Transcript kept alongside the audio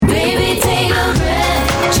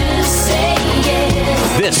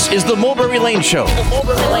is the Mulberry Lane Show.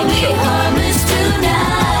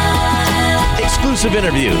 Exclusive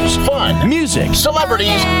interviews, fun, music,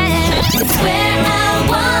 celebrities.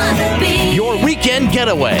 Your weekend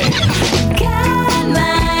getaway.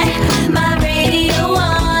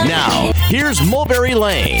 Now, here's Mulberry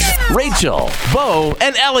Lane, Rachel, Bo,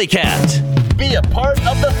 and Alley Cat. Be a part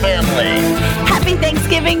of the family. Happy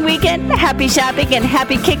Thanksgiving weekend, happy shopping, and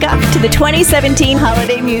happy kickoff to the 2017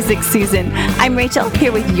 holiday music season. I'm Rachel,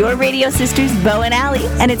 here with your radio sisters, Bo and Allie,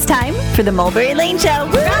 and it's time for the Mulberry Lane Show.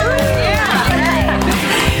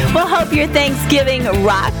 We'll hope your Thanksgiving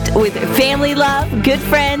rocked with family love, good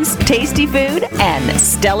friends, tasty food, and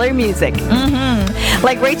stellar music.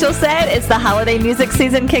 Like Rachel said, it's the holiday music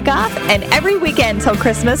season kickoff, and every weekend till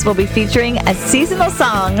Christmas we'll be featuring a seasonal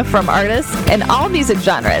song from artists in all music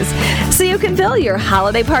genres, so you can fill your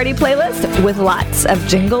holiday party playlist with lots of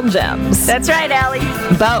jingle gems. That's right, Allie.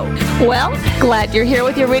 Bo. Well, glad you're here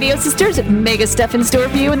with your radio sisters. Mega stuff in store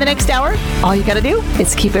for you in the next hour. All you gotta do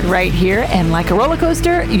is keep it right here, and like a roller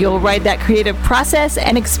coaster, you'll ride that creative process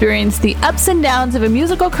and experience the ups and downs of a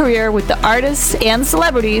musical career with the artists and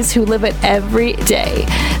celebrities who live it every day.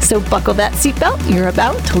 So buckle that seatbelt. You're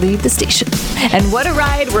about to leave the station. And what a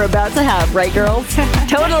ride we're about to have, right, girls?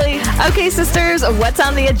 Totally. Okay, sisters, what's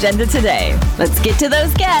on the agenda today? Let's get to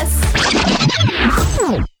those guests.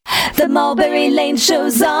 The Mulberry Lane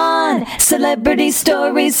Show's on. Celebrity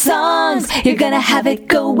stories, songs. You're gonna have it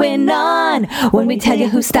going on when we tell you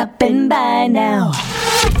who's stopping by now.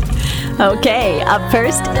 Okay, up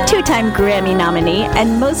first, two-time Grammy nominee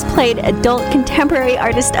and most played adult contemporary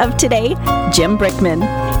artist of today, Jim Brickman.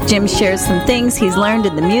 Jim shares some things he's learned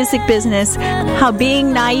in the music business, how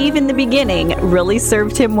being naive in the beginning really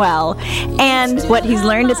served him well, and what he's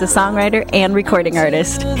learned as a songwriter and recording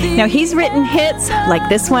artist. Now, he's written hits like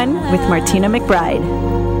this one with Martina McBride.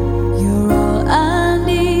 You're all I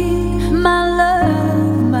need, my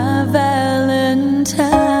love, my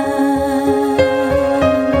Valentine.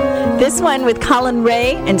 This one with Colin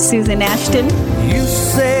Ray and Susan Ashton. You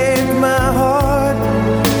saved my heart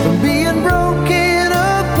from being broken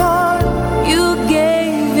apart. You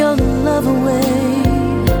gave your love away,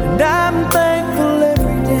 And I'm thankful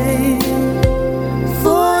every day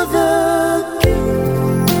for the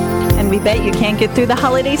gift. And we bet you can't get through the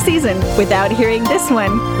holiday season without hearing this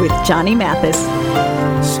one with Johnny Mathis.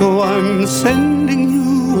 So I'm sending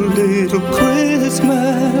you a little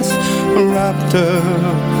Christmas wrapped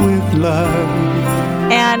up with love.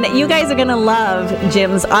 And you guys are going to love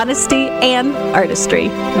Jim's honesty and artistry.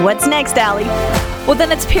 What's next, Allie? Well,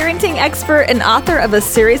 then it's parenting expert and author of a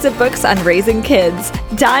series of books on raising kids.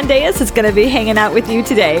 Dawn Dais is going to be hanging out with you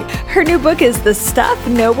today. Her new book is The Stuff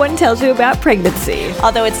No One Tells You About Pregnancy.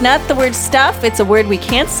 Although it's not the word stuff, it's a word we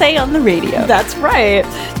can't say on the radio. That's right.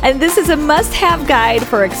 And this is a must-have guide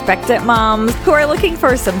for expectant moms who are looking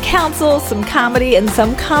for some counsel, some comedy, and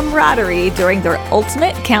some camaraderie during their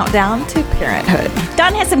ultimate countdown to parenthood.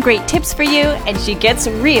 Dawn has some great tips for you, and she gets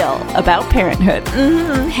real about parenthood.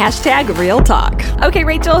 Hashtag real talk. Okay,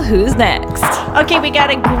 Rachel, who's next? Okay, we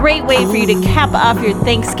got a great way for you to cap off your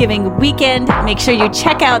Thanksgiving weekend. Make sure you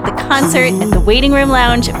check out the concert at the Waiting Room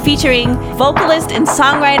Lounge featuring vocalist and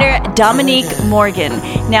songwriter Dominique Morgan.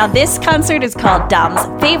 Now, this concert is called Dom's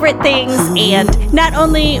Favorite Things, and not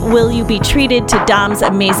only will you be treated to Dom's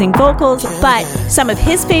amazing vocals, but some of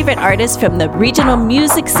his favorite artists from the regional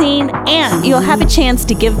music scene, and you'll have a chance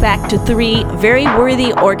to give back to 3 very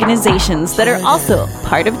worthy organizations that are also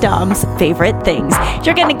part of Dom's favorite things.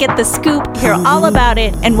 You're going to get the scoop, hear all about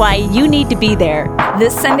it, and why you need to be there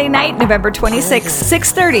this Sunday night, November 26th,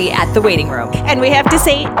 6:30 at the Waiting Room. And we have to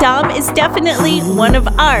say, Dom is definitely one of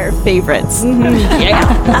our favorites.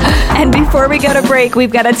 Yeah. And before we go to break,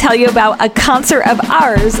 we've got to tell you about a concert of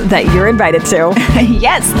ours that you're invited to.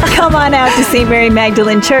 Yes, come on out to St. Mary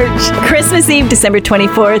Magdalene Church. Christmas Eve, December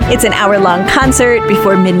 24th. It's an hour-long concert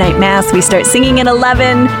before midnight mass. We start singing at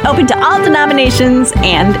 11, open to all denominations,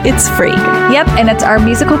 and it's free. Yep, and it's our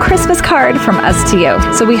musical Christmas card from us to you.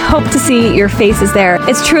 So we hope to see your faces there.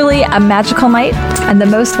 It's truly a magical night and the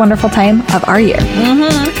most wonderful time of our year.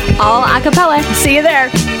 All a cappella. See you there.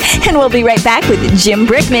 And we'll be right back with Jim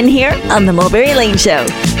Brickman here on the Mulberry Lane Show.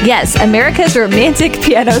 Yes, America's romantic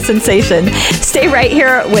piano sensation. Stay right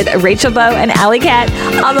here with Rachel, Bo, and Alley Cat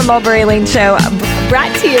on the Mulberry Lane Show,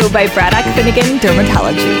 brought to you by Braddock Finnegan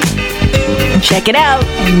Dermatology. Check it out.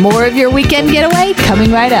 More of your weekend getaway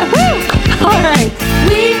coming right up. Woo! All right.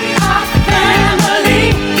 we are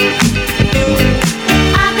family.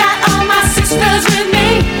 I got all my sisters with me.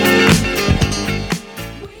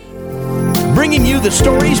 Bringing you the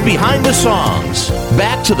stories behind the songs.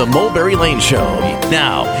 Back to the Mulberry Lane Show.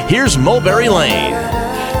 Now, here's Mulberry Lane.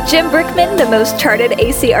 Jim Brickman, the most charted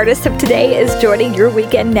AC artist of today, is joining your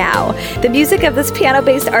weekend now. The music of this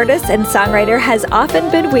piano-based artist and songwriter has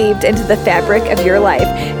often been weaved into the fabric of your life,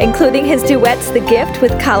 including his duets The Gift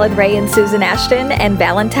with Colin Ray and Susan Ashton and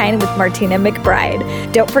Valentine with Martina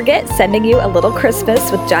McBride. Don't forget Sending You a Little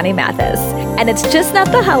Christmas with Johnny Mathis. And it's just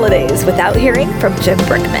not the holidays without hearing from Jim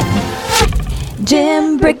Brickman.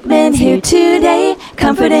 Jim Brickman here today.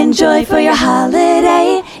 Comfort and joy for your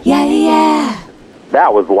holiday. Yeah, yeah.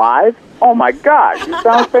 That was live? Oh my gosh, you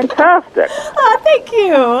sound fantastic. Oh, thank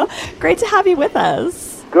you. Great to have you with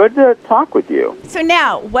us. Good to talk with you. So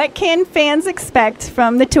now, what can fans expect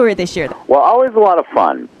from the tour this year? Well, always a lot of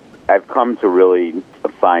fun. I've come to really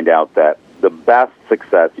find out that the best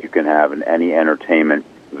success you can have in any entertainment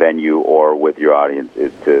venue or with your audience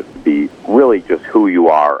is to be really just who you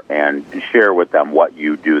are and share with them what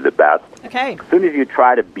you do the best. Okay. As soon as you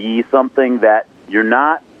try to be something that you're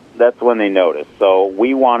not, that's when they notice. So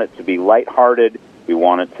we want it to be lighthearted. We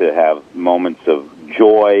want it to have moments of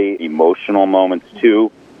joy, emotional moments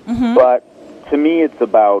too. Mm-hmm. But to me, it's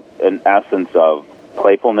about an essence of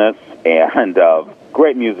playfulness and of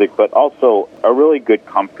great music, but also a really good,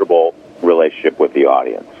 comfortable relationship with the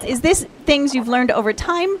audience. Is this things you've learned over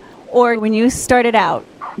time, or when you started out,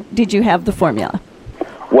 did you have the formula?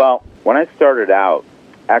 Well, when I started out,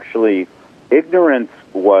 actually, ignorance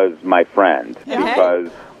was my friend. Okay. Because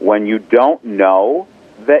when you don't know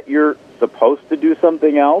that you're supposed to do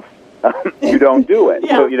something else, you don't do it.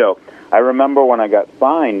 Yeah. So, I remember when I got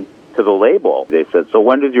signed to the label, they said, so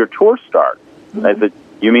when does your tour start? Mm-hmm. I said,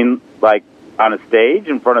 you mean like on a stage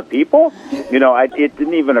in front of people? It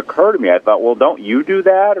didn't even occur to me. I thought, well, don't you do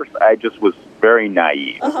that? Or I just was very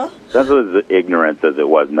naive. Uh-huh. That's as ignorance as it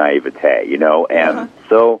was naivete, And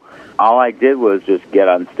so all I did was just get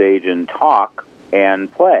on stage and talk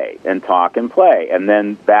and play and talk and play. And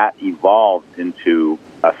then that evolved into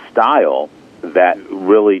a style that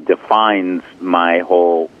really defines my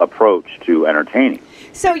whole approach to entertaining.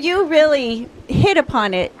 So you really hit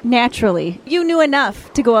upon it naturally. You knew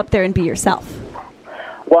enough to go up there and be yourself.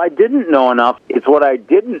 Well, I didn't know enough. It's what I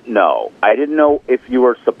didn't know. I didn't know if you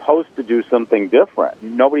were supposed to do something different.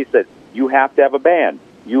 Nobody said, you have to have a band.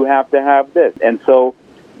 You have to have this. And so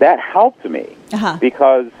that helped me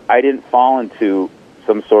because I didn't fall into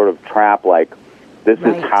some sort of trap like, this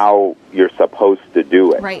is how you're supposed to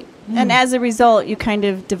do it. Right. Mm. And as a result, you kind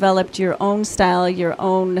of developed your own style, your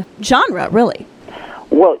own genre, really.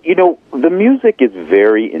 Well, the music is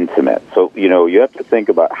very intimate. So, you have to think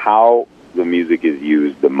about how the music is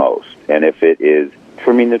used the most. And if it is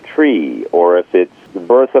trimming the tree, or if it's the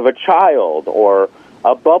birth of a child, or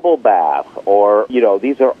a bubble bath, or,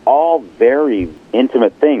 these are all very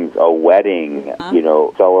intimate things, a wedding,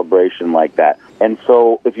 celebration like that. And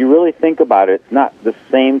so if you really think about it, it's not the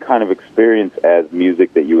same kind of experience as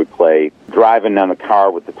music that you would play driving down the car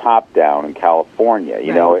with the top down in California,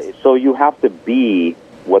 So you have to be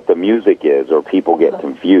what the music is, or people get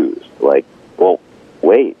confused. Like, well,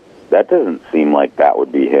 wait, that doesn't seem like that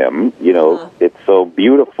would be him. It's so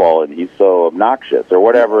beautiful and he's so obnoxious, or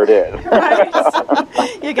whatever it is.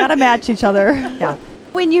 Right. You got to match each other. Yeah.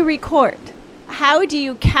 When you record, how do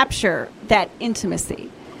you capture that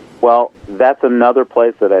intimacy? Well, that's another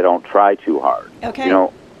place that I don't try too hard. Okay.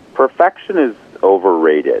 Perfection is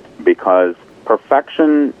overrated because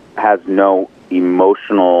perfection has no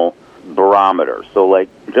emotional barometer. So,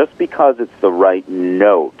 just because it's the right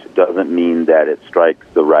note doesn't mean that it strikes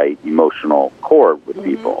the right emotional chord with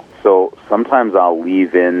people. So sometimes I'll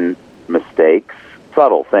leave in mistakes,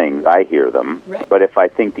 subtle things, I hear them. Right. But if I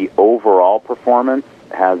think the overall performance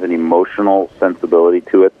has an emotional sensibility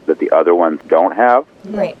to it that the other ones don't have,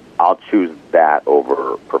 I'll choose that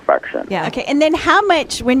over perfection. Yeah. Okay. And then how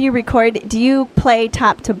much, when you record, do you play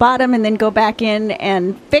top to bottom and then go back in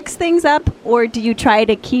and fix things up, or do you try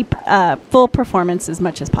to keep full performance as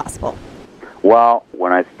much as possible? Well,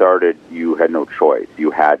 when I started, you had no choice.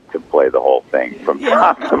 You had to play the whole thing from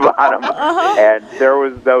top to bottom. And there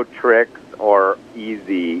was no tricks or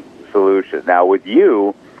easy solution. Now, with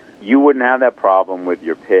you wouldn't have that problem with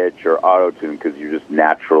your pitch or auto-tune because you're just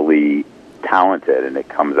naturally talented and it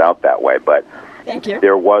comes out that way. But thank you.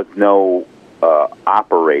 There was no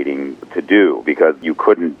operating to do because you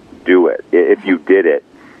couldn't do it. If you did it,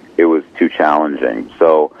 it was too challenging.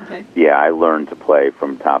 So, I learned to play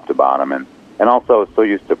from top to bottom. And also I was so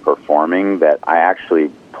used to performing that I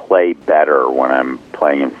actually play better when I'm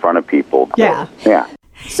playing in front of people. Yeah. Yeah.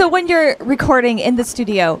 So when you're recording in the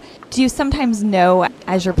studio, do you sometimes know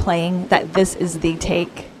as you're playing that this is the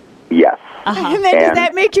take? Yes. And then does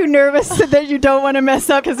that make you nervous that you don't want to mess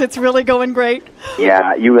up because it's really going great?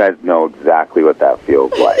 Yeah, you guys know exactly what that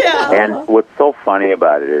feels like. Yeah. And what's so funny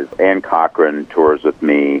about it is Ann Cochran tours with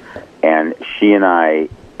me, and she and I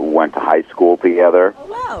went to high school together. Oh,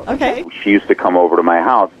 wow. Okay. She used to come over to my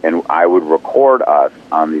house, and I would record us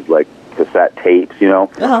on these, like, cassette tapes, you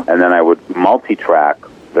know, and then I would multi-track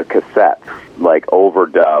the cassette, like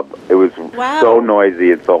overdub. It was so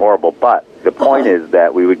noisy and so horrible. But the point is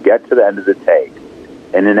that we would get to the end of the tape,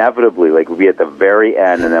 and inevitably, like, we'd be at the very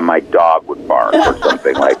end, and then my dog would bark or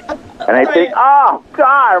something, like, and I think, oh,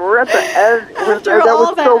 God, we're at the end. That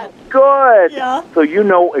was so good. Yeah. So you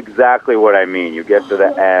know exactly what I mean. You get to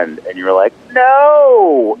the end, and you're like,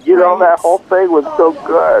 no! You know, that whole thing was so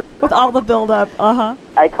good. With all the build-up,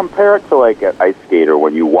 I compare it to, like, an ice skater.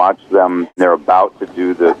 When you watch them, they're about to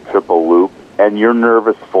do the triple loop, and you're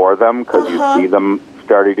nervous for them because you see them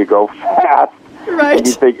starting to go fast. Right. And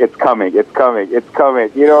you think, it's coming, it's coming, it's coming.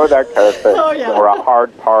 You know, that kind of thing. Oh, yeah. Or a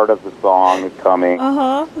hard part of the song is coming.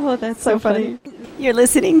 Oh, that's so funny. You're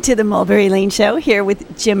listening to the Mulberry Lane Show here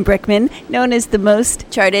with Jim Brickman, known as the most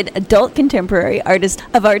charted adult contemporary artist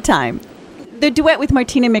of our time. The duet with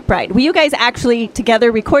Martina McBride. Were you guys actually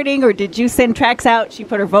together recording, or did you send tracks out? She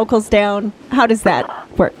put her vocals down. How does that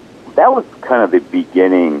work? That was kind of the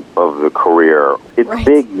beginning of the career. It's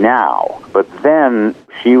big now, but then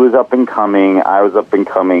she was up and coming, I was up and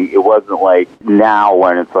coming. It wasn't like now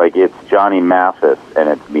when it's like it's Johnny Mathis and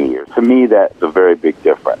it's me. To me, that's a very big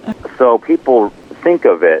difference. So people think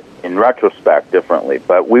of it in retrospect differently,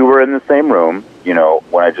 but we were in the same room. You know,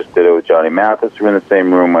 when I just did it with Johnny Mathis, we were in the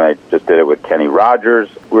same room. When I just did it with Kenny Rogers,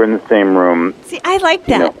 we were in the same room. See, I like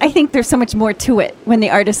that. You know, I think there's so much more to it when the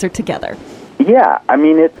artists are together. Yeah, I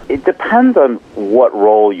mean, it depends on what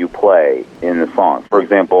role you play in the song. For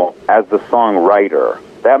example, as the songwriter,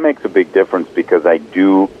 that makes a big difference because I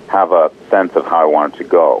do have a sense of how I want it to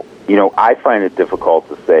go. You know, I find it difficult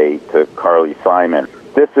to say to Carly Simon,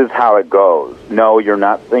 this is how it goes. No, you're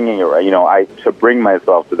not singing it right. You know, to bring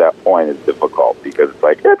myself to that point is difficult because it's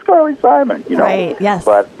like, it's Carly Simon, you know. Right, yes.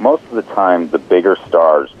 But most of the time, the bigger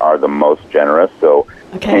stars are the most generous. So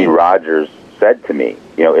Kenny Rogers said to me,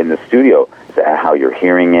 you know, in the studio, how you're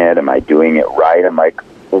hearing it, am I doing it right? I'm like,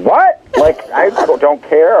 what? Like, I don't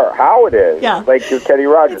care how it is. Yeah. Like, you're Kenny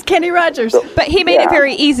Rogers. It's Kenny Rogers. So, But he made it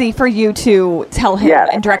very easy for you to tell him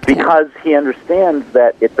and direct him. Because he understands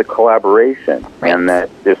that it's a collaboration and that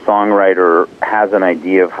the songwriter has an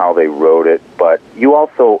idea of how they wrote it, but you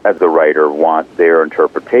also, as a writer, want their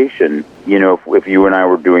interpretation. You know, if you and I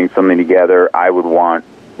were doing something together, I would want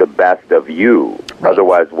the best of you. Right.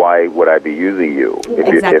 Otherwise, why would I be using you?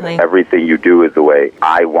 If everything you do is the way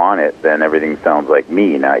I want it, then everything sounds like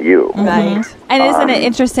me, not you. Right. And isn't it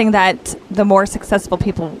interesting that the more successful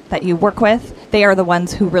people that you work with, they are the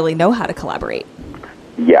ones who really know how to collaborate?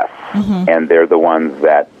 Yes. And they're the ones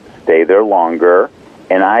that stay there longer.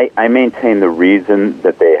 And I maintain the reason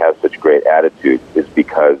that they have such great attitudes is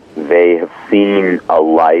because they have seen a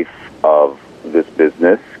life of this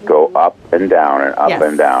business go up and down and up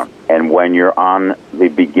and down. And when you're on the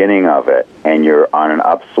beginning of it and you're on an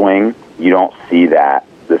upswing, you don't see that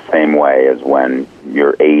the same way as when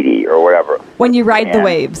you're 80 or whatever. When you ride the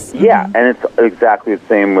waves. Yeah, and it's exactly the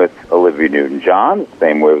same with Olivia Newton-John, the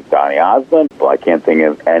same way with Donny Osmond. Well, I can't think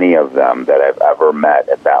of any of them that I've ever met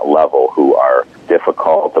at that level who are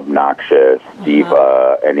difficult, obnoxious,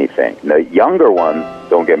 diva, anything. The younger ones,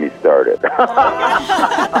 don't get me started.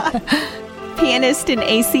 Pianist and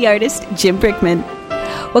AC artist Jim Brickman.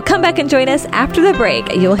 Well, come back and join us after the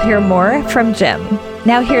break. You'll hear more from Jim.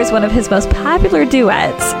 Now here's one of his most popular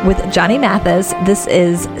duets with Johnny Mathis. This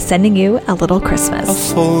is Sending You a Little Christmas.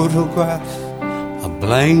 A photograph, a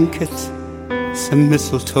blanket, some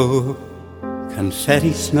mistletoe,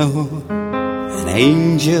 confetti snow, an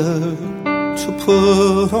angel to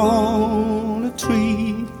put on a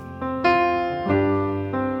tree.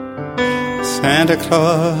 Santa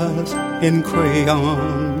Claus in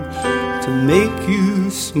crayon to make you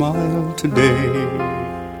smile today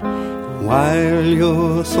while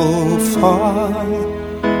you're so far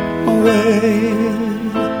away.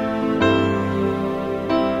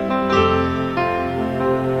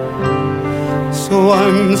 So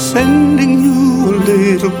I'm sending you a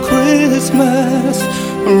little Christmas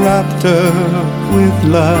wrapped up with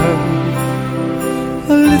love,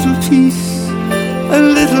 a little peace, a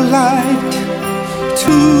little light,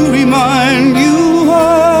 to remind you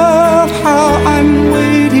of how I'm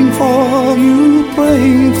waiting for you,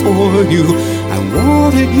 praying for you. I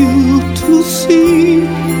wanted you to see,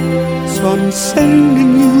 so I'm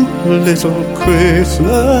sending you a little Christmas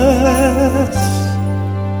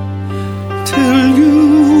till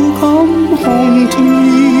you come known to me.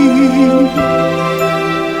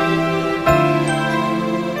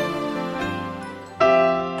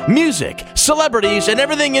 Music, celebrities, and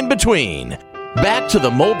everything in between. Back to the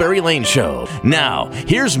Mulberry Lane Show. Now,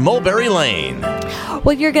 here's Mulberry Lane.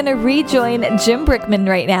 Well, you're going to rejoin Jim Brickman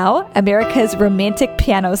right now, America's romantic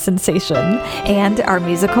piano sensation, and our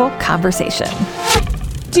musical conversation.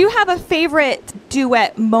 Do you have a favorite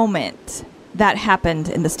duet moment that happened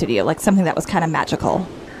in the studio, like something that was kind of magical?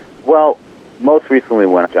 Well, most recently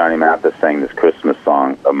when Johnny Mathis sang this Christmas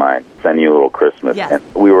song of mine, Send You a Little Christmas, Yes.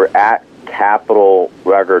 and we were at Capitol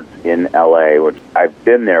Records in L.A., which I've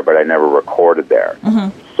been there, but I never recorded there.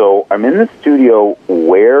 Mm-hmm. So I'm in the studio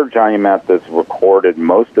where Johnny Mathis recorded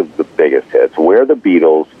most of the biggest hits, where the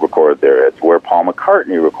Beatles recorded their hits, where Paul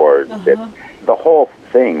McCartney recorded his hits. The whole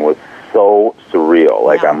thing was so surreal.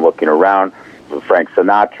 Like, I'm looking around, Frank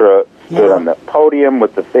Sinatra stood on the podium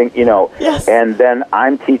with the thing, you know, and then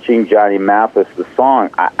I'm teaching Johnny Mathis the song.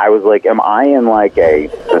 I was like, am I in like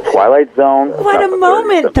the Twilight Zone? What a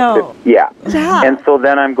moment, though. Yeah. And so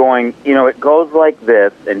then I'm going, you know, it goes like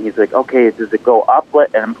this, and he's like, okay, does it go up?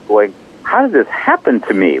 And I'm going, how did this happen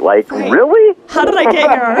to me? Like, really? How did I get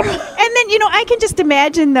here? And then, you know, I can just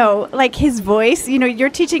imagine, though, like his voice, you know,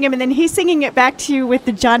 you're teaching him and then he's singing it back to you with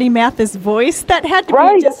the Johnny Mathis voice. That had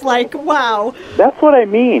to be just like, wow. That's what I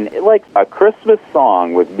mean. Like a Christmas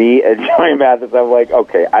song with me and Johnny Mathis, I'm like,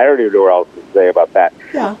 okay, I don't even know what else to say about that.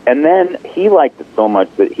 Yeah. And then he liked it so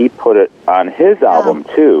much that he put it on his album,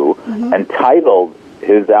 too, and titled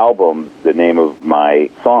his album the name of my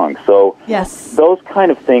song. So those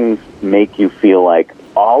kind of things make you feel like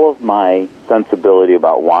all of my sensibility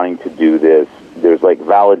about wanting to do this, there's like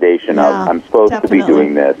validation of I'm supposed to be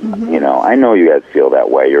doing this. You know, I know you guys feel that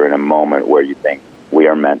way. You're in a moment where you think we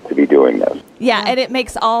are meant to be doing this. Yeah, and it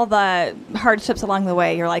makes all the hardships along the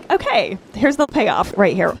way. You're like, okay, here's the payoff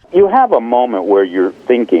right here. You have a moment where you're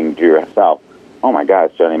thinking to yourself, oh my God,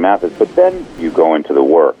 it's Johnny Mathis. But then you go into the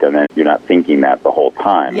work, and then you're not thinking that the whole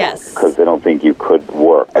time. Yes. Because they don't think you could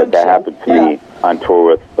work. That happened to me on tour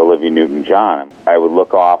with Olivia Newton-John. I would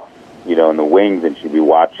look off, you know, in the wings, and she'd be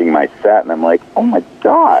watching my set, and I'm like, oh my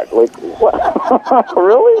God, like, what?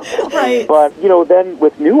 Really? Right. But, you know, then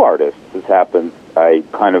with new artists, this happens. I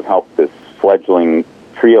kind of helped this fledgling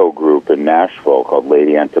trio group in Nashville called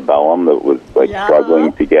Lady Antebellum that was like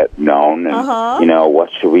struggling to get known, and you know,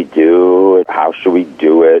 what should we do? How should we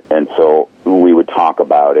do it? And so we would talk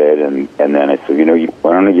about it, and then I said, you know,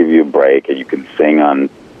 why don't I give you a break and you can sing on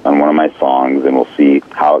one of my songs, and we'll see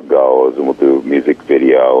how it goes, and we'll do a music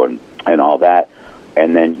video and all that,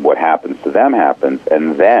 and then what happens to them happens,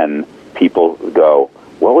 and then people go,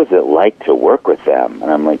 what was it like to work with them?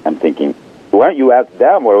 And I'm thinking, why don't you ask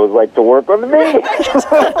them what it was like to work with me?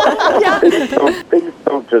 So things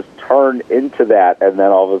don't just turn into that, and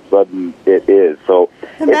then all of a sudden it is. So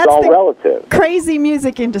it's all relative. Crazy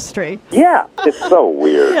music industry. Yeah, it's so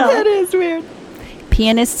weird. It is weird.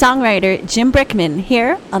 Pianist-songwriter Jim Brickman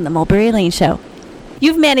here on the Mulberry Lane Show.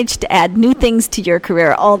 You've managed to add new things to your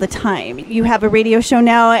career all the time. You have a radio show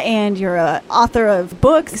now, and you're an author of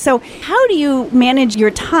books. So how do you manage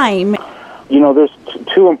your time? You know, there's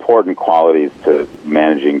two important qualities to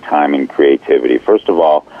managing time and creativity. First of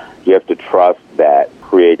all, you have to trust that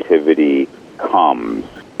creativity comes.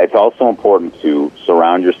 It's also important to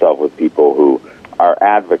surround yourself with people who are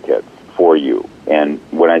advocates for you. And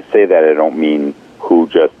when I say that, I don't mean who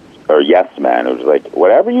just are yes men, who's like,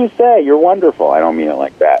 whatever you say, you're wonderful. I don't mean it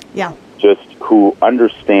like that. Yeah. Just who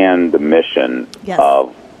understand the mission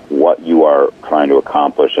of what you are trying to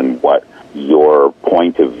accomplish and what your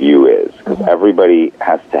point of view is, because everybody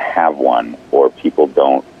has to have one, or people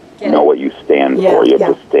don't know what you stand for. You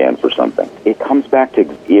have to stand for something. It comes back to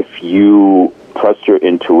if you trust your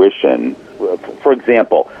intuition. For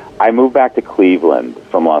example, I moved back to Cleveland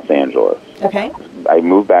from Los Angeles. Okay. I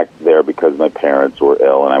moved back there because my parents were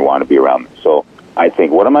ill and I wanted to be around them. So I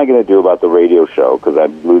think, what am I going to do about the radio show? Because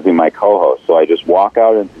I'm losing my co-host. So I just walk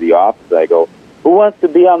out into the office and I go, who wants to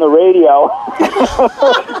be on the radio?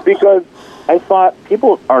 Because I thought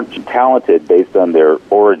people aren't talented based on their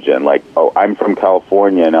origin. Like, oh, I'm from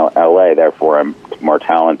California and L.A., therefore I'm more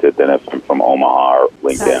talented than if I'm from Omaha or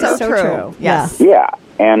LinkedIn. That's so true. Yes. Yeah.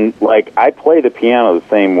 And, like, I play the piano the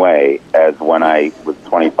same way as when I was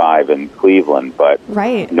 25 in Cleveland, but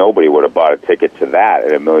nobody would have bought a ticket to that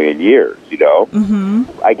in a million years, you know?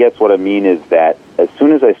 I guess what I mean is that as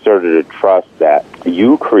soon as I started to trust that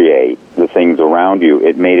you create the things around you,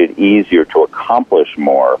 it made it easier to accomplish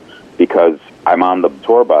more, because I'm on the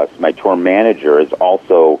tour bus. My tour manager is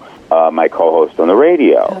also my co-host on the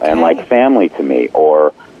radio and like family to me.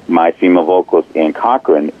 Or my female vocalist, Ann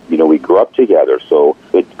Cochran, we grew up together, so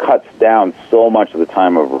it cuts down so much of the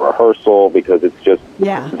time of rehearsal because it's just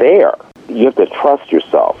there. You have to trust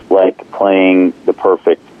yourself, like playing the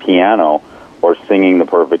perfect piano or singing the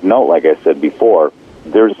perfect note, like I said before.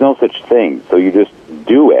 There's no such thing. So you just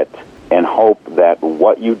do it and hope that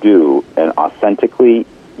what you do and authentically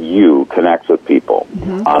you connects with people.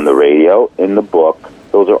 On the radio, in the book,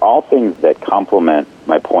 those are all things that complement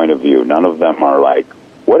my point of view. None of them are like,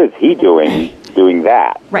 what is he doing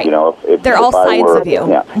that? Right. If they're all sides of you.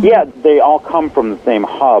 Yeah, they all come from the same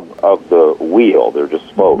hub of the wheel. They're just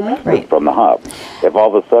spokes from the hub. If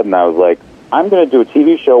all of a sudden I was like, I'm going to do a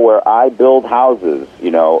TV show where I build houses,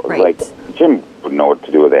 like Jim would know what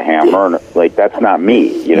to do with a hammer, and like that's not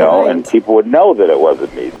me, and people would know that it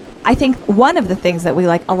wasn't me. I think one of the things that we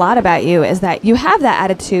like a lot about you is that you have that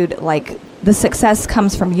attitude, like the success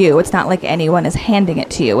comes from you. It's not like anyone is handing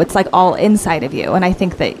it to you. It's like all inside of you. And I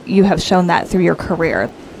think that you have shown that through your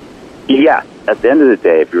career. Yeah. At the end of the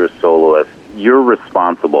day, if you're a soloist, you're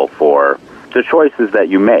responsible for the choices that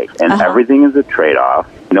you make. And everything is a trade-off.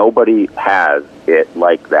 Nobody has it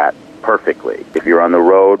like that perfectly. If you're on the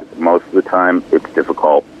road, most of the time, it's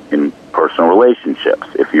difficult in personal relationships.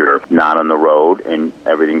 If you're not on the road and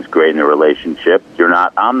everything's great in a relationship, you're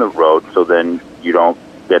not on the road, so then you don't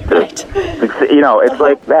get to, it's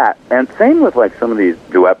like that. And same with like some of these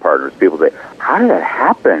duet partners. People say, how did that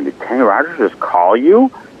happen? Did Kenny Rogers just call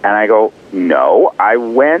you? And I go, no, I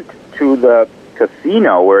went to the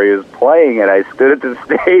casino where he was playing and I stood at the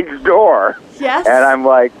stage door. Yes. And I'm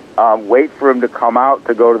like, wait for him to come out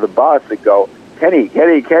to go to the bus and go, Kenny,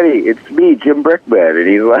 it's me, Jim Brickman. And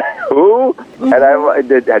he's like, who? And I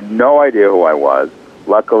had no idea who I was.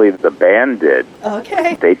 Luckily, the band did.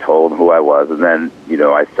 Okay. They told him who I was, and then,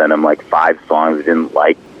 I sent him like 5 songs he didn't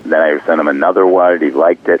like. Then I sent him another one, and he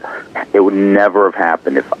liked it. It would never have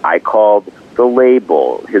happened if I called the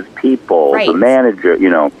label, his people, the manager,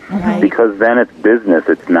 because then it's business.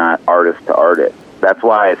 It's not artist to artist. That's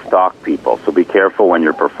why I stalk people. So be careful when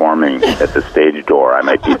you're performing at the stage door. I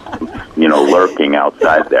might be, lurking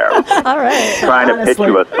outside there. All right. Trying to pitch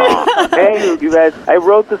you a song. Hey, you guys, I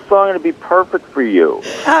wrote this song and it'd be perfect for you.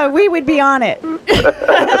 We would be on it. Say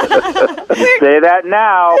that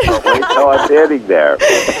now, but wait till I'm standing there.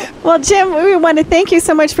 Well, Jim, we want to thank you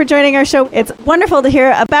so much for joining our show. It's wonderful to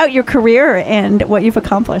hear about your career and what you've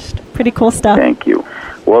accomplished. Pretty cool stuff. Thank you.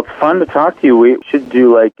 Well, it's fun to talk to you. We should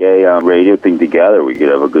do like a radio thing together. We could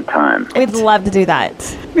have a good time. I'd love to do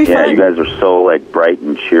that. Yeah, you guys are so like bright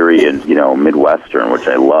and cheery and, Midwestern, which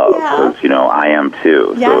I love because, I am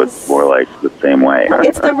too. Yes. So it's more like the same way.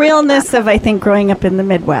 It's the realness of, I think, growing up in the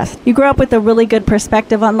Midwest. You grow up with a really good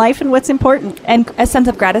perspective on life and what's important. And a sense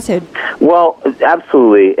of gratitude. Well,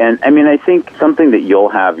 absolutely. And I think something that you'll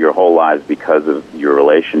have your whole lives because of your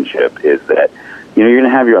relationship is that you're going to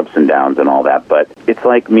have your ups and downs and all that, but it's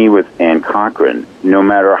like me with Ann Cochran. No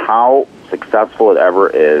matter how successful it ever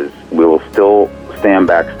is, we will still stand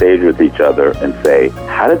backstage with each other and say,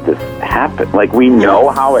 how did this happen? Like, we know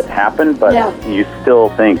how it happened, but you still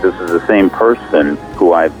think this is the same person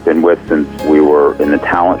who I've been with since we were in the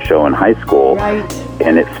talent show in high school. Right.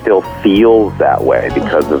 And it still feels that way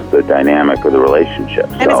because of the dynamic of the relationship.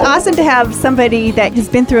 And it's awesome to have somebody that has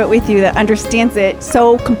been through it with you that understands it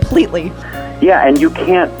so completely. Yeah, and you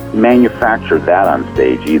can't manufacture that on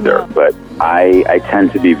stage either. But I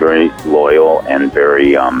tend to be very loyal and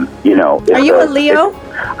very, Are you a Leo?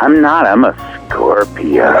 I'm not. I'm a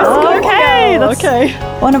Scorpio. Okay. Okay.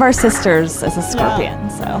 One of our sisters is a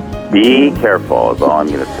Scorpion, so. Be careful is all I'm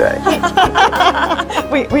going to say.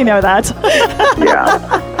 We know that.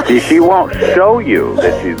 Yeah. See, she won't show you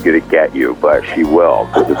that she's going to get you, but she will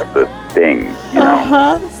because it's the thing,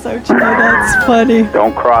 So true. That's funny.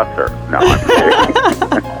 Don't cross her. No,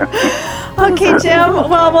 I'm kidding. Okay, Jim.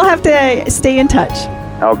 Well, we'll have to stay in touch.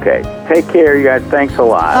 Okay. Take care, you guys. Thanks a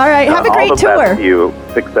lot. All right. Have a great tour. All the best to you.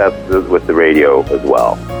 Successes with the radio as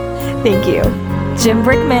well. Thank you. Jim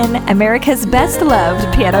Brickman, America's best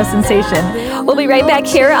loved piano sensation. We'll be right back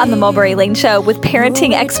here on the Mulberry Lane Show with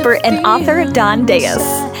parenting expert and author Dawn Dais.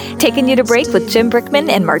 Taking you to break with Jim Brickman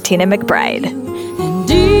and Martina McBride.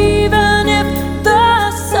 And even if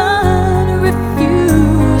the sun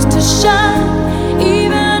refused to shine,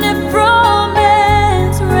 even if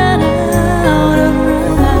romance ran out of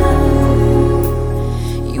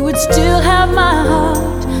rhyme, you would still have my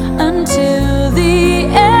heart until the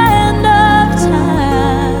end of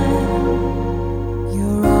time.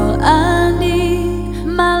 You're all I need,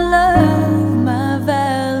 my love, my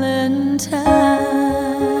Valentine.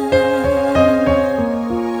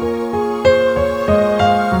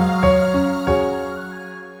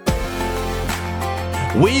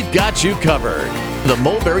 We we've got you covered. The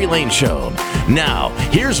Mulberry Lane Show. Now,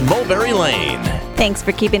 here's Mulberry Lane. Thanks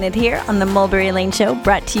for keeping it here on the Mulberry Lane Show,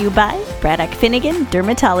 brought to you by Braddock Finnegan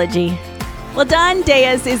Dermatology. Well, Dawn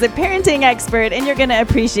Dais is a parenting expert, and you're going to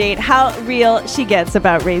appreciate how real she gets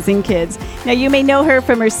about raising kids. Now, you may know her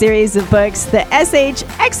from her series of books, the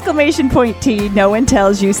SH!T No One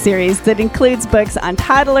Tells You series that includes books on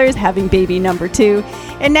toddlers having baby number 2.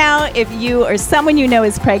 And now, if you or someone you know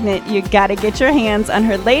is pregnant, you got to get your hands on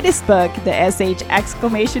her latest book, the SH!T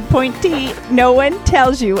No One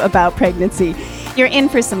Tells You About Pregnancy. You're in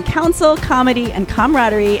for some counsel, comedy, and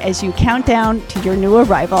camaraderie as you count down to your new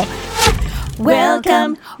arrival.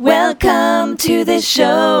 Welcome to the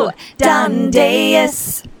show, Dawn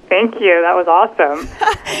Dais. Thank you. That was awesome.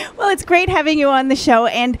 Well, it's great having you on the show,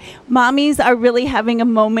 and mommies are really having a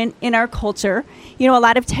moment in our culture. You know, a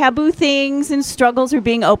lot of taboo things and struggles are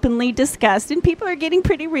being openly discussed, and people are getting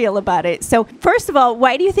pretty real about it. So, first of all,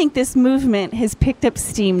 why do you think this movement has picked up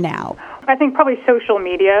steam now? I think probably social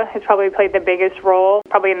media has probably played the biggest role.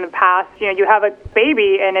 Probably in the past, you have a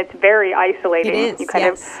baby and it's very isolating. It is, you kind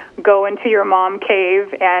of go into your mom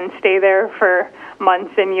cave and stay there for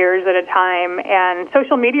months and years at a time. And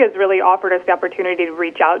social media has really offered us the opportunity to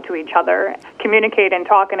reach out to each other, communicate and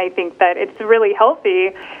talk. And I think that it's really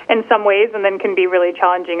healthy in some ways and then can be really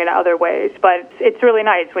challenging in other ways. But it's really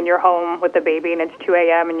nice when you're home with the baby and it's 2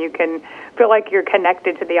 a.m. and you can feel like you're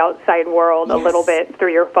connected to the outside world a little bit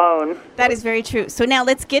through your phone. That is very true. So now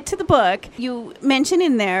let's get to the book. You mention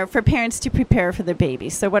in there for parents to prepare for their baby.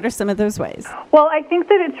 So what are some of those ways? Well, I think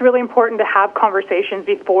that it's really important to have conversations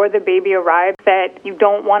before the baby arrives, that you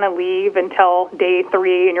don't want to leave until day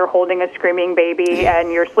 3 and you're holding a screaming baby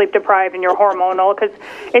and you're sleep deprived and you're hormonal, because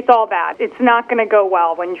it's all bad. It's not going to go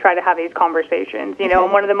well when you try to have these conversations.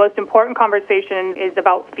 And one of the most important conversations is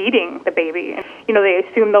about feeding the baby. They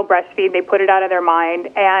assume they'll breastfeed, they put it out of their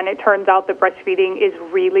mind, and it turns out that breastfeeding is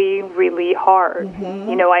really, really hard.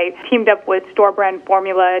 I teamed up with store brand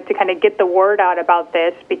formula to kind of get the word out about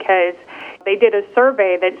this, because they did a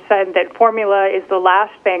survey that said that formula is the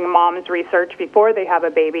last thing moms research before they have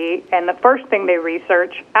a baby and the first thing they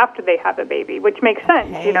research after they have a baby, which makes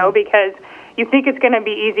sense, because you think it's going to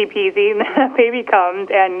be easy peasy, and then a baby comes,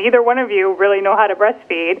 and neither one of you really know how to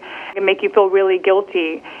breastfeed. It can make you feel really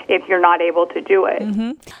guilty if you're not able to do it.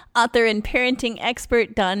 Author and parenting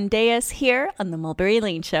expert Dawn Dais here on the Mulberry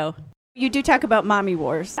Lane Show. You do talk about mommy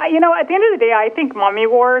wars. At the end of the day, I think mommy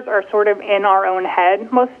wars are sort of in our own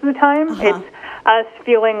head most of the time. It's us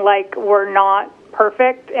feeling like we're not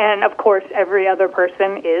perfect, and of course every other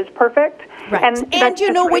person is perfect. Right. And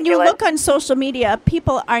when you look on social media,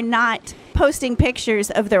 people are not posting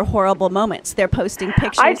pictures of their horrible moments. They're posting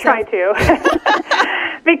pictures. I try to.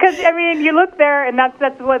 Because, you look there, and that's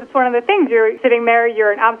one of the things. You're sitting there,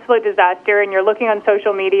 you're an absolute disaster, and you're looking on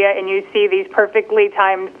social media, and you see these perfectly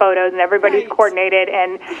timed photos, and everybody's coordinated,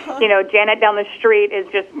 and, Janet down the street is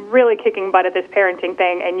just really kicking butt at this parenting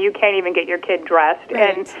thing, and you can't even get your kid dressed.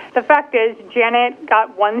 Right. And the fact is, Janet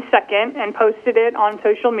got 1 second and posted it on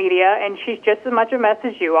social media, and she's just as much a mess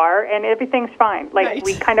as you are, and everything's fine.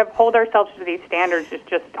 We kind of hold ourselves to these standards that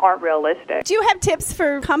just aren't realistic. Do you have tips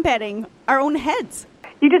for combating our own heads?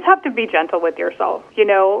 You just have to be gentle with yourself,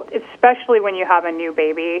 especially when you have a new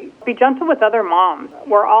baby. Be gentle with other moms.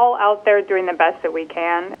 We're all out there doing the best that we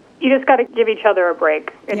can. You just got to give each other a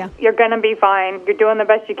break. You're going to be fine. You're doing the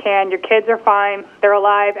best you can. Your kids are fine. They're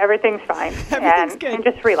alive. Everything's fine. Everything's good. And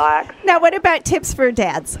just relax. Now, what about tips for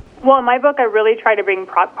dads? Well, in my book, I really try to bring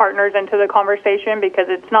partners into the conversation, because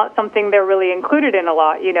it's not something they're really included in a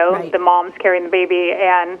lot. The mom's carrying the baby,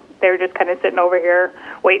 and they're just kind of sitting over here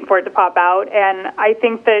waiting for it to pop out. And I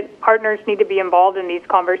think that partners need to be involved in these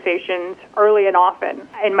conversations early and often.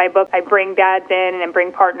 In my book, I bring dads in and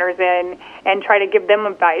bring partners in and try to give them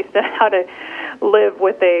advice on how to live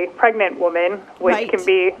with a pregnant woman, which can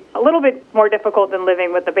be a little bit more difficult than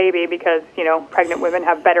living with a baby, because, pregnant women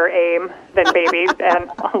have better aim than babies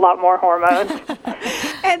and a lot more hormones.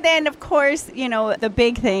 And then, of course, the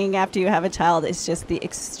big thing after you have a child is just the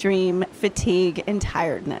extreme fatigue and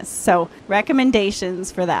tiredness. So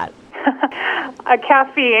recommendations for that.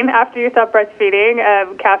 Caffeine, after you stop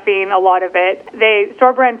breastfeeding, caffeine, a lot of it.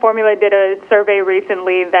 Store brand formula did a survey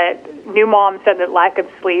recently that new moms said that lack of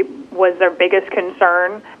sleep was their biggest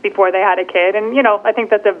concern before they had a kid. And, I think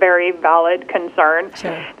that's a very valid concern.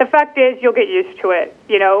 Sure. The fact is, you'll get used to it.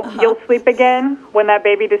 You'll sleep again when that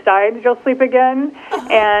baby decides you'll sleep again.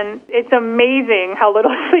 And it's amazing how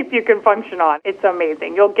little sleep you can function on. It's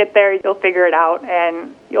amazing. You'll get there, you'll figure it out,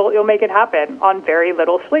 and you'll make it happen on very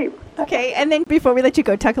little sleep. Okay, and then before we let you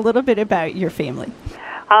go, talk a little bit about your family.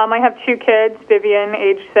 I have 2 kids, Vivian,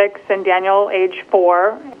 age 6, and Daniel, age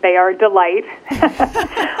 4. They are a delight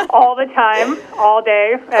all the time, all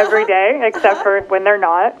day, every day, except for when they're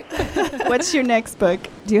not. What's your next book?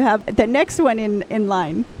 Do you have the next one in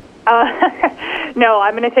line? No,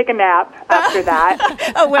 I'm going to take a nap after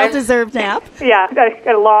that. A well-deserved nap? Yeah,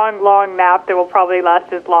 a long, long nap that will probably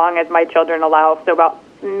last as long as my children allow, so about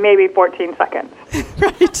maybe 14 seconds.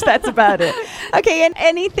 Right, that's about it. Okay, and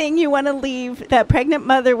anything you want to leave that pregnant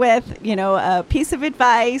mother with, a piece of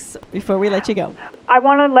advice before we let you go? I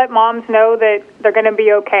want to let moms know that they're going to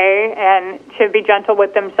be okay and to be gentle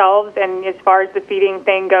with themselves. And as far as the feeding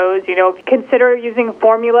thing goes, consider using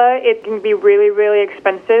formula. It can be really, really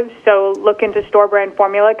expensive. So look into store brand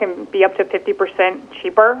formula. It can be up to 50%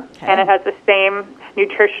 cheaper. Okay. And it has the same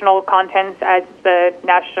nutritional contents as the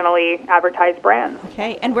nationally advertised brands.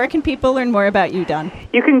 Okay, and where can people learn more about you, Dawn?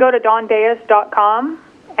 You can go to dawndais.com,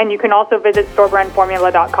 and you can also visit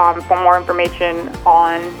storebrandformula.com for more information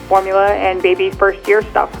on formula and baby first year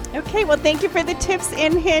stuff. Okay, well, thank you for the tips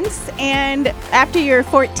and hints, and after your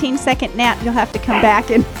 14-second nap, you'll have to come back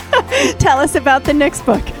and tell us about the next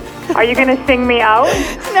book. Are you going to sing me out?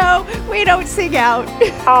 No, we don't sing out.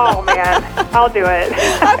 Oh, man. I'll do it.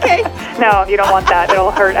 Okay. No, you don't want that.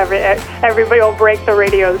 It'll hurt. Everybody will break the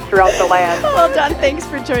radios throughout the land. Well done. Thanks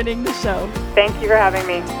for joining the show. Thank you for having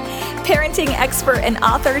me. Parenting expert and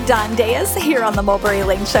author Dawn Dais here on the Mulberry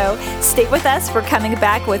Lane Show. Stay with us. We're coming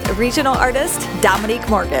back with regional artist Dominique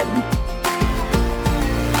Morgan.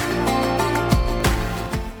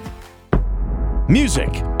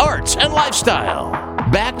 Music, arts, and lifestyle.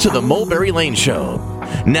 Back to the Mulberry Lane Show.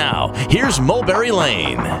 Now, here's Mulberry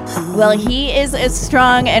Lane. Well, he is a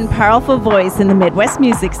strong and powerful voice in the Midwest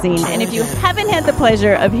music scene. And if you haven't had the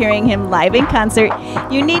pleasure of hearing him live in concert,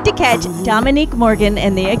 you need to catch Dominique Morgan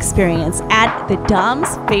and the Experience at the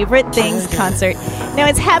Dom's Favorite Things concert. Now,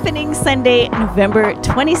 it's happening Sunday, November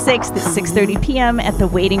 26th at 6:30 p.m. at the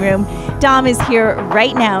Waiting Room. Dom is here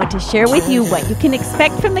right now to share with you what you can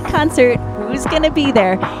expect from the concert, who's going to be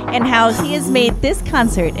there, and how he has made this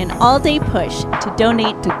concert an all-day push to donate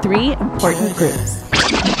to 3 important groups.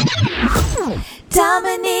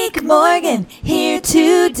 Dominique Morgan here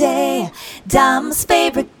today. Dom's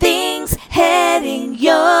favorite things heading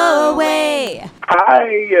your way.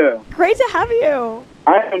 Hi. Great to have you.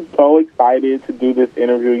 I am so excited to do this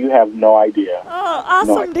interview. You have no idea. Oh,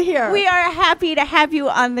 awesome to hear. We are happy to have you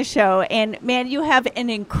on the show. And, man, you have an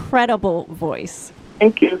incredible voice.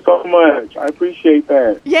 Thank you so much. I appreciate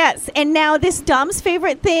that. Yes. And now this Dom's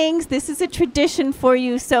Favorite Things, this is a tradition for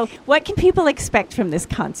you. So what can people expect from this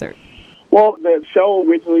concert? Well, the show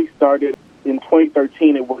originally started in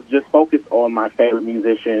 2013. It was just focused on my favorite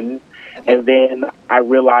musicians. Okay. And then I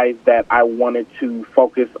realized that I wanted to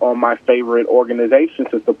focus on my favorite organizations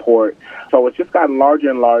to support. So it's just gotten larger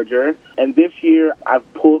and larger. And this year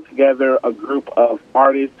I've pulled together a group of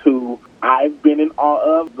artists who I've been in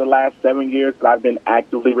awe of the last 7 years that I've been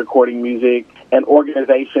actively recording music, and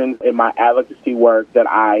organizations in my advocacy work that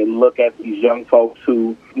I look at these young folks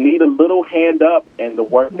who need a little hand up in the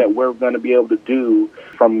work that we're going to be able to do,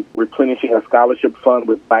 from replenishing a scholarship fund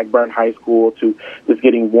with Blackburn High School to just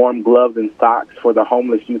getting warm gloves and socks for the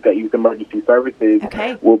homeless youth at Youth Emergency Services.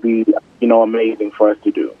 Okay. Will be, amazing for us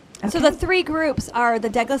to do. Okay. So the 3 groups are the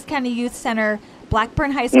Douglas County Youth Center,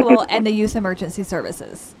 Blackburn High School, and the Youth Emergency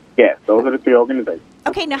Services. Yes, those are the 3 organizations.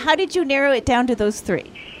 Okay, now how did you narrow it down to those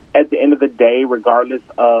 3? At the end of the day, regardless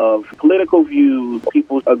of political views,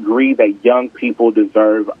 people agree that young people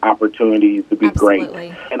deserve opportunities to be Absolutely.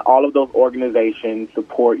 Great. And all of those organizations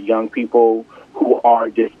support young people who are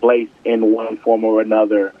displaced in one form or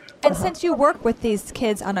another. And since you work with these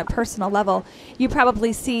kids on a personal level, you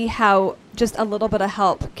probably see how just a little bit of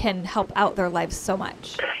help can help out their lives so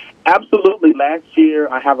much. Absolutely. Last year,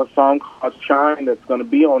 I have a song called Shine that's going to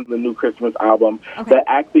be on the new Christmas album that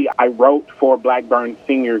actually I wrote for Blackburn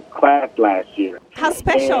senior class last year. How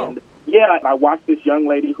special. And yeah, I watched this young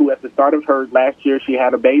lady who at the start of her last year, she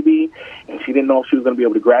had a baby, and she didn't know if she was going to be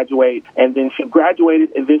able to graduate. And then she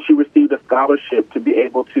graduated, and then she received a scholarship to be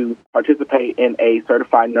able to participate in a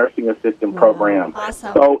certified nursing assistant program.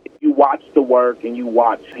 Awesome. So you watch the work, and you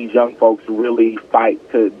watch these young folks really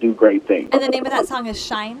fight to do great things. And the name of that song is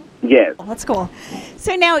Shine? Yes. Oh, that's cool.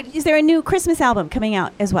 So now, is there a new Christmas album coming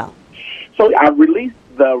out as well? So I released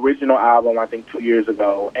the original album, I think, 2 years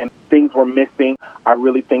ago, and things were missing. I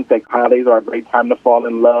really think that holidays are a great time to fall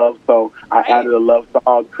in love, so I added a love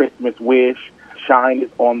song, Christmas Wish. Shine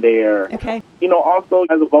is on there. Okay. Also,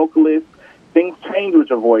 as a vocalist, things change with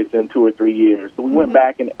your voice in 2 or 3 years. So we went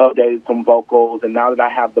back and updated some vocals, and now that I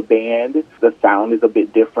have the band, the sound is a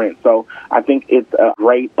bit different. So I think it's a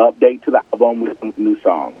great update to the album with some new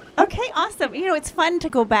songs. Okay, awesome. It's fun to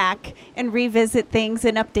go back and revisit things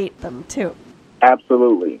and update them, too.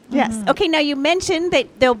 Absolutely. Yes. Okay, now you mentioned that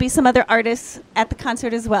there'll be some other artists at the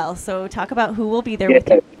concert as well. So talk about who will be there with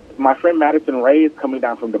you. My friend Madison Ray is coming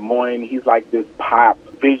down from Des Moines. He's like this pop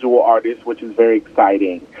visual artist, which is very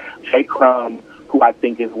exciting. Jay Crumb, who I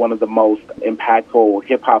think is one of the most impactful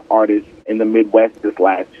hip-hop artists in the Midwest this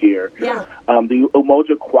last year. Yeah. The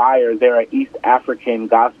Umoja Choir, they're an East African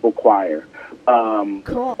gospel choir.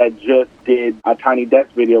 Cool. That just did a Tiny Desk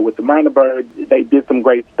video with the Minor Bird. They did some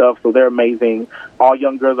great stuff, so they're amazing. All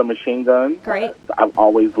Young Girls Are Machine Guns. Great. I've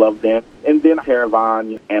always loved them. And then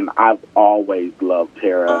Caravan, and I've always loved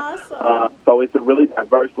Tara. Awesome. So it's a really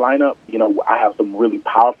diverse lineup. I have some really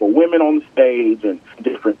powerful women on the stage and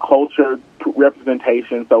different culture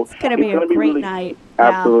representation. So it's going to be a great really, night.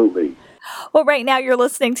 Absolutely. Yeah. Well, right now you're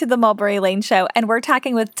listening to the Mulberry Lane Show, and we're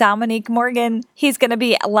talking with Dominique Morgan. He's going to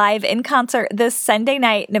be live in concert this Sunday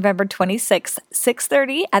night, November 26th,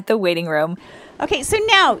 6:30 at the Waiting Room. Okay, so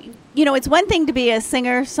now, it's one thing to be a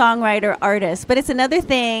singer, songwriter, artist, but it's another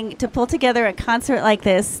thing to pull together a concert like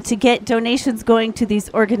this to get donations going to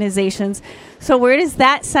these organizations. So where does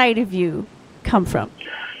that side of you come from?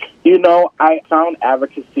 I found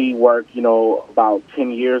advocacy work, about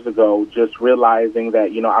 10 years ago, just realizing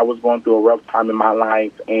that, I was going through a rough time in my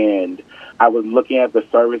life, and I was looking at the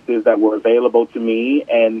services that were available to me,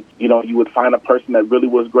 and, you would find a person that really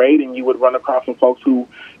was great, and you would run across some folks who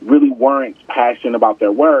really weren't passionate about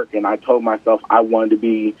their work. And I told myself I wanted to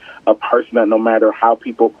be a person that no matter how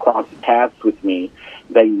people crossed paths with me,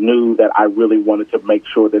 they knew that I really wanted to make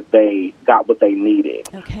sure that they got what they needed.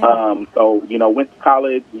 Okay. So, went to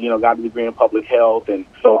college, got a degree in public health. And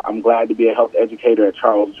so I'm glad to be a health educator at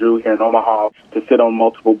Charles Drew here in Omaha, to sit on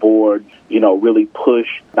multiple boards, really push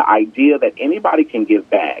the idea that anybody can give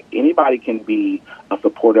back. Anybody can be a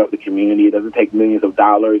supporter of the community. It doesn't take millions of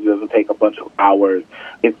dollars. It doesn't take a bunch of hours.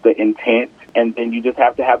 It's the intent. And then you just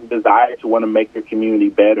have to have the desire to want to make your community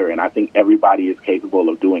better. And I think everybody is capable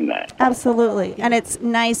of doing that. Absolutely. And it's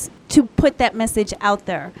nice to put that message out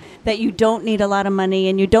there that you don't need a lot of money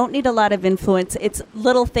and you don't need a lot of influence. It's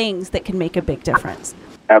little things that can make a big difference.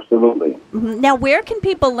 Absolutely. Mm-hmm. Now, where can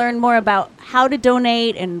people learn more about how to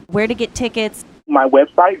donate and where to get tickets? My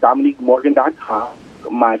website, DominiqueMorgan.com.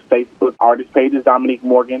 My Facebook artist page is Dominique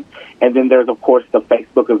Morgan. And then there's, of course, the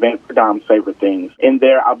Facebook event for Dom's Favorite Things. In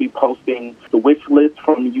there, I'll be posting the wish list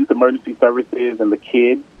from Youth Emergency Services and the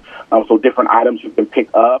kids, so different items you can pick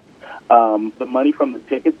up. The money from the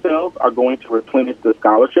ticket sales are going to replenish the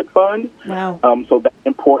scholarship fund. Wow. So that's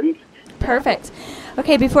important. Perfect.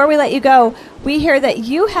 Okay, before we let you go, we hear that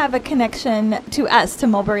you have a connection to us, to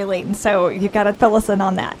Mulberry Lane, so you've got to fill us in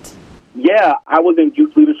on that. Yeah, I was in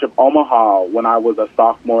Youth Leadership Omaha when I was a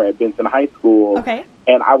sophomore at Benson High School. Okay.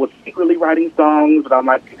 And I was secretly writing songs, but I'm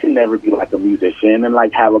like, you can never be like a musician and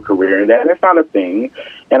like have a career in that. That's not a thing.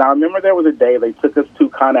 And I remember there was a day they took us to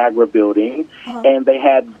ConAgra building, and they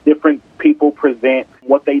had different people present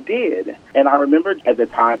what they did. And I remember at the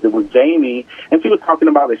time it was Jamie, and she was talking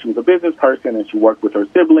about that she was a business person and she worked with her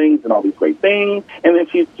siblings and all these great things. And then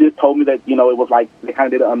she just told me that, it was like they kind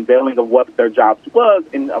of did an unveiling of what their jobs was.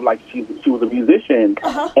 And I'm like, she was a musician.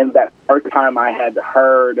 And that first time I had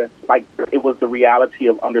heard, like, it was the reality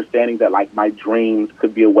of understanding that, like, my dreams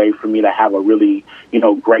could be a way for me to have a really,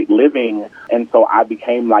 great living. And so I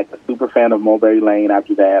became like a super fan of Mulberry Lane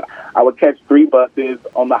after that. I would catch 3 buses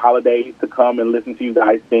on the holidays to come and listen to you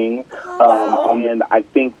guys sing. And I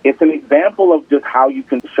think it's an example of just how you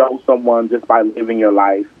can show someone just by living your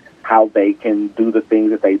life how they can do the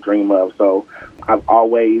things that they dream of. So I've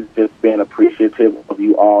always just been appreciative of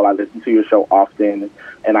you all. I listen to your show often,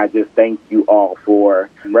 and I just thank you all for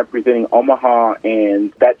representing Omaha,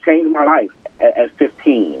 and that changed my life at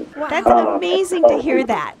 15. Wow. That's amazing to hear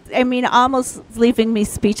that. I mean, almost leaving me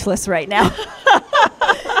speechless right now.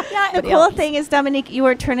 The cool thing is, Dominique, you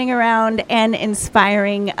are turning around and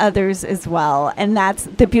inspiring others as well. And that's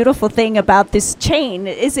the beautiful thing about this chain,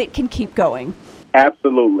 is it can keep going.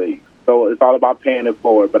 Absolutely. So it's all about paying it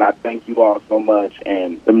forward. But I thank you all so much,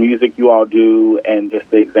 and the music you all do and just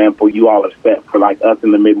the example you all have set for like us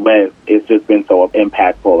in the Midwest, it's just been so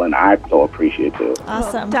impactful, and I'm so appreciative.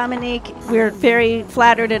 Awesome. Dominique, we're very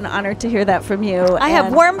flattered and honored to hear that from you. I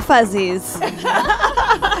have warm fuzzies.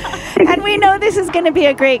 And we know this is going to be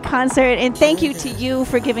a great concert, and thank you to you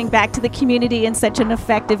for giving back to the community in such an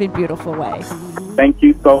effective and beautiful way. Thank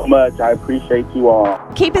you so much. I appreciate you all.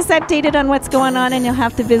 Keep us updated on what's going on, and you'll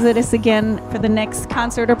have to visit us again for the next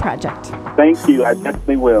concert or project. Thank you. I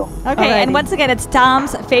definitely will. Okay, and once again, it's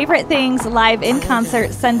Dom's Favorite Things live in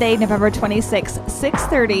concert Sunday, November 26th,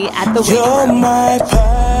 6:30 at the Waiting You're Room. my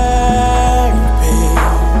purpose.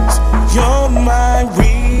 You're my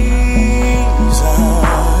reason.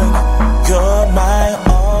 You're my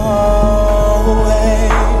always.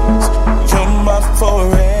 You're my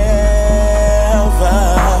forever.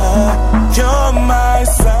 You're my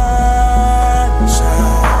sunshine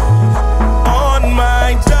on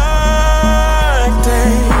my dark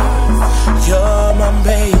days. You're my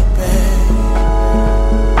baby,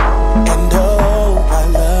 and oh, I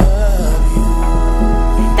love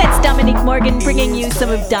you. That's Dominique Morgan bringing you some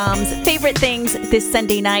of Dom's favorite things this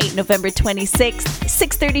Sunday night, November 26th,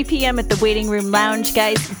 6:30 p.m. at the Waiting Room Lounge.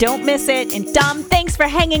 Guys, don't miss it. And Dom, thanks for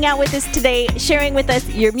hanging out with us today, sharing with us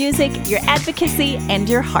your music, your advocacy, and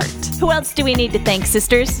your heart. Who else do we need to thank,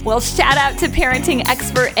 sisters? Well, shout out to parenting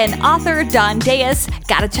expert and author Dawn Dais.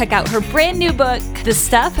 Gotta check out her brand new book, The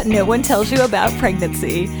Stuff No One Tells You About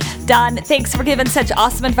Pregnancy. Dawn, thanks for giving such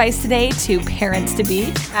awesome advice today to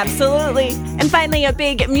parents-to-be. Absolutely. And finally, a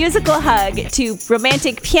big musical hug to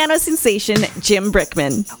romantic piano sensation Jim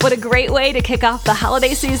Brickman. What a great way to kick off the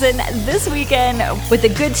holiday season this weekend with a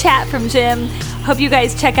good chat from Jim. Hope you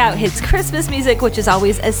guys check out his Christmas music, which is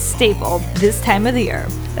always a staple this time of the year.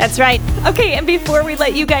 That's right. Okay, and before we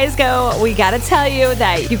let you guys go, we gotta tell you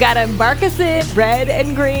that you gotta mark us in red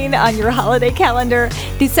and green on your holiday calendar.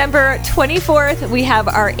 December 24th, we have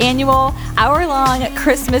our annual hour-long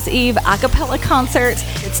Christmas Eve a cappella concert.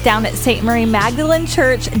 It's down at St. Mary Magdalene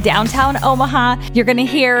Church, downtown Omaha. You're gonna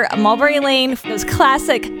hear Mulberry Lane, those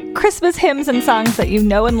classic Christmas hymns and songs that you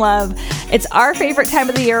know and love. It's our favorite time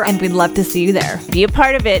of the year, and we'd love to see you there. Be a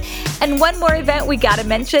part of it. And one more event we gotta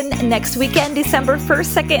mention. Next weekend, December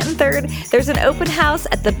 1st, 2nd, and 3rd, there's an open house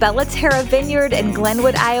at the Bella Terra Vineyard in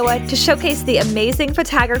Glenwood, Iowa, to showcase the amazing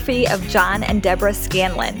photography of John and Deborah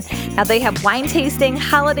Scanlon. Now, they have wine tasting,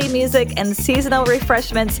 holiday music, and seasonal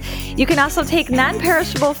refreshments. You can also take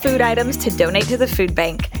non-perishable food items to donate to the food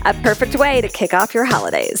bank. A perfect way to kick off your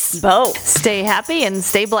holidays. Bo. Stay happy and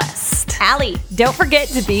stay blessed. Allie, don't forget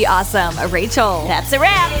to be awesome. Rachel. That's a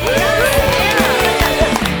wrap.